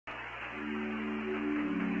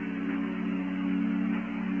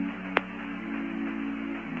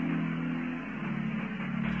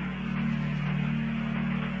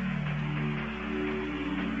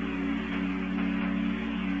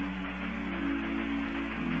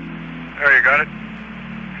There, you got it?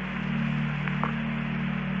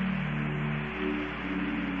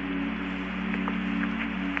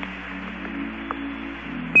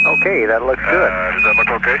 Okay, that looks good. Does that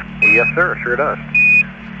look okay? Yes, sir, sure does.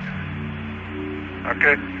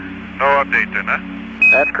 Okay. No update then, huh?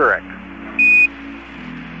 That's correct.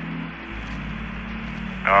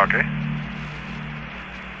 Okay.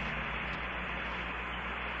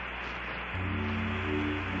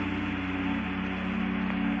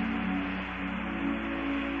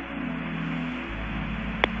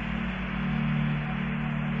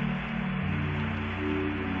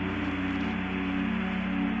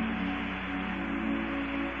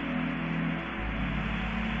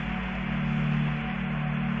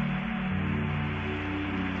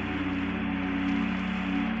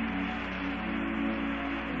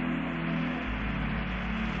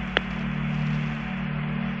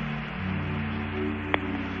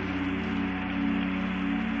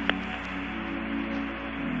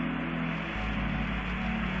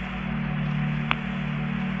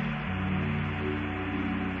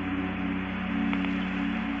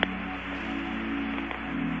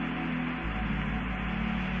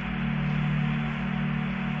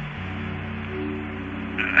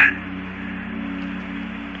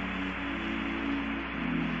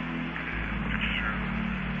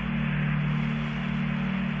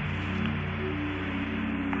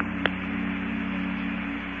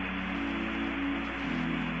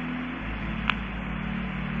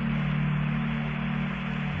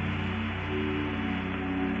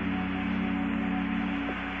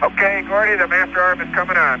 Okay, Gordy, the master arm is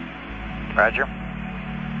coming on. Roger.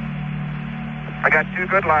 I got 2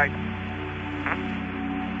 good lights.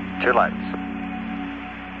 2 lights.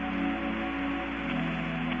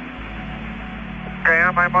 Okay,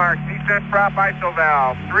 on my mark. Descent prop ISO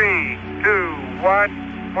valve. 3, 2,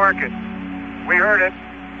 1. Mark it. We heard it.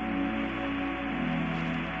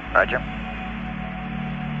 Roger.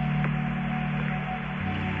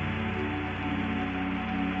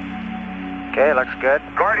 Okay, looks good.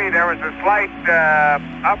 Gordy, there was a slight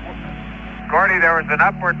Gordy, there was an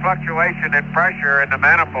upward fluctuation in pressure in the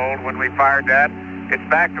manifold when we fired that. It's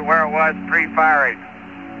back to where it was pre-firing.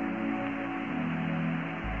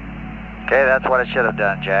 Okay, that's what it should have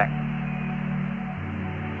done, Jack.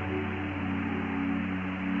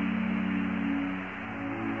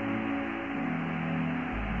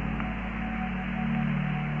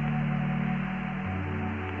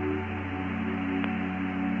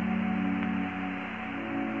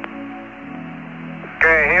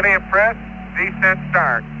 Okay, helium press, descent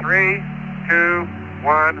start. 3, 2,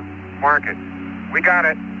 1, mark it. We got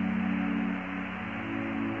it.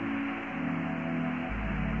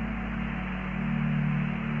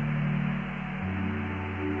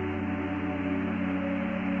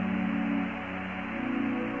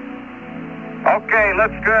 Okay,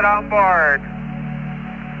 looks good on board.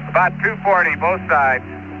 About 240, both sides.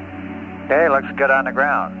 Okay, looks good on the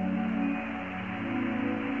ground.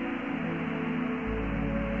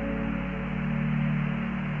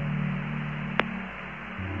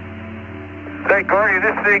 Say, Gordy,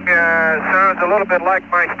 this thing sounds a little bit like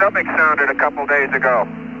my stomach sounded a couple days ago.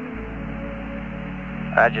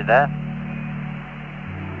 Roger that.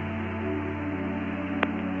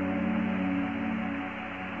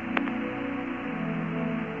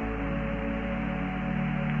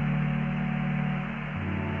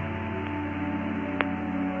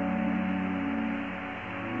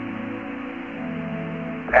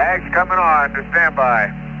 Ag's coming on to standby.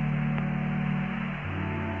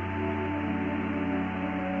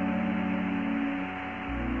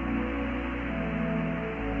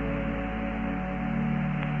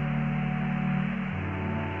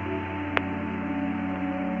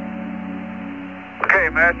 Okay,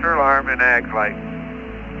 master alarm and Ag's light.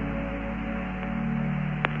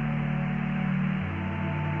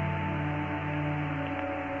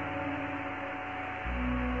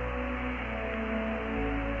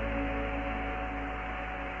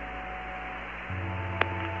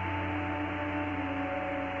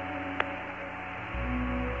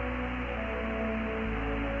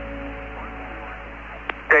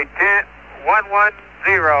 Okay,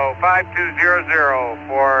 110-5200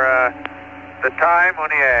 for the time on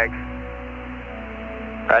the Ags.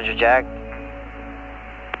 Roger, Jack.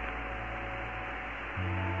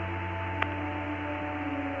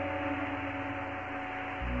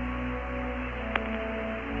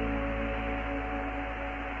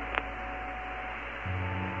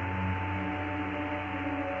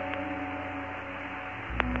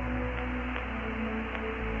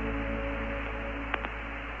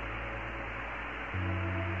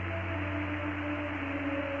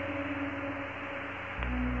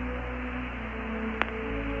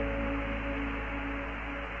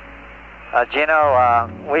 Gino,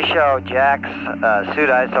 we show Jack's suit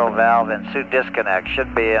ISO valve and suit disconnect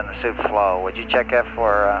should be in the suit flow. Would you check that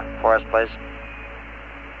for us, please?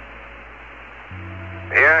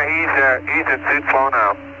 Yeah, he's in suit flow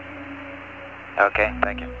now. Okay,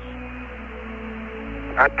 thank you.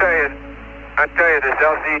 I tell you, this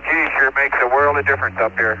LCG sure makes a world of difference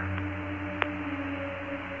up here.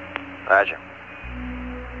 Roger.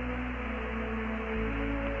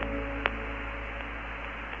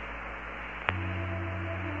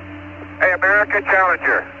 Hey, America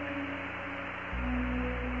Challenger.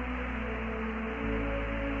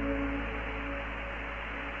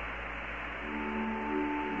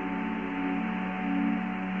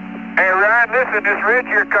 Hey, Ryan, listen, this ridge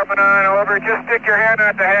you're coming on over, just stick your hand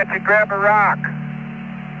out the hatch and grab a rock.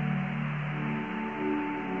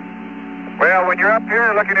 Well, when you're up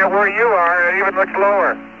here looking at where you are, it even looks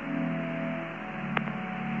lower.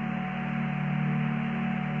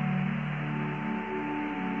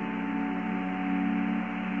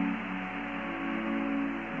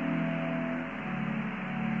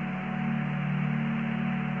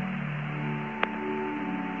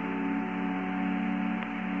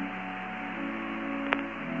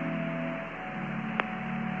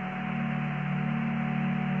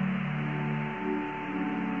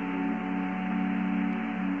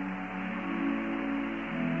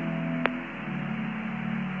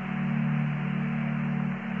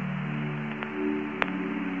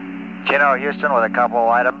 Gino, Houston with a couple of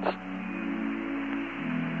items.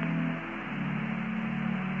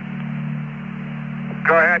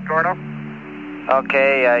 Go ahead, Gordo.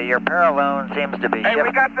 Okay, your paraloon seems to be... Hey,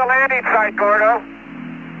 we got the landing site, Gordo.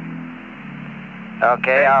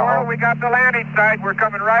 Okay, hey, Gordo, we got the landing site. We're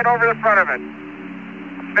coming right over the front of it.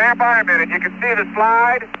 Stand by a minute. You can see the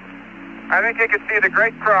slide. I think you can see the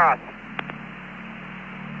Great Cross.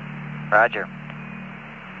 Roger.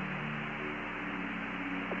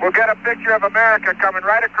 We'll get a picture of America coming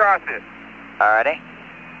right across it. Alrighty.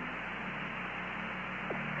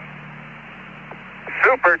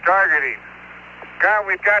 Super targeting. God,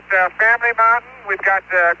 we've got Family Mountain. We've got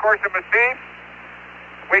of course, the Massif.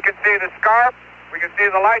 We can see the Scarp. We can see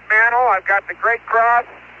the Light Mantle. I've got the Great Cross,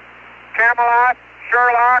 Camelot,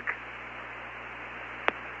 Sherlock.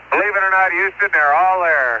 Believe it or not, Houston, they're all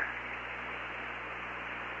there.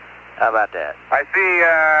 How about that? I see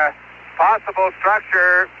possible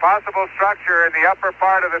structure in the upper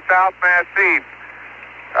part of the South Massif,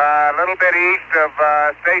 a little bit east of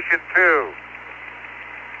Station 2.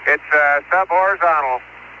 It's sub-horizontal,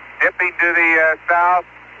 dipping to the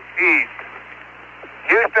southeast.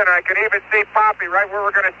 Houston, I can even see Poppy right where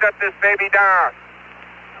we're going to set this baby down.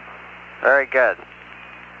 Very good.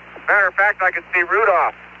 Matter of fact, I can see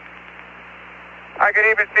Rudolph. I can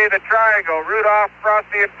even see the triangle, Rudolph,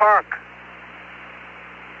 Frosty, and Punk.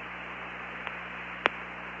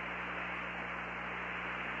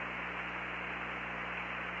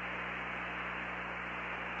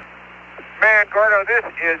 Man, Gordo, this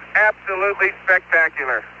is absolutely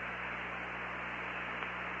spectacular.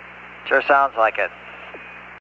 Sure sounds like it.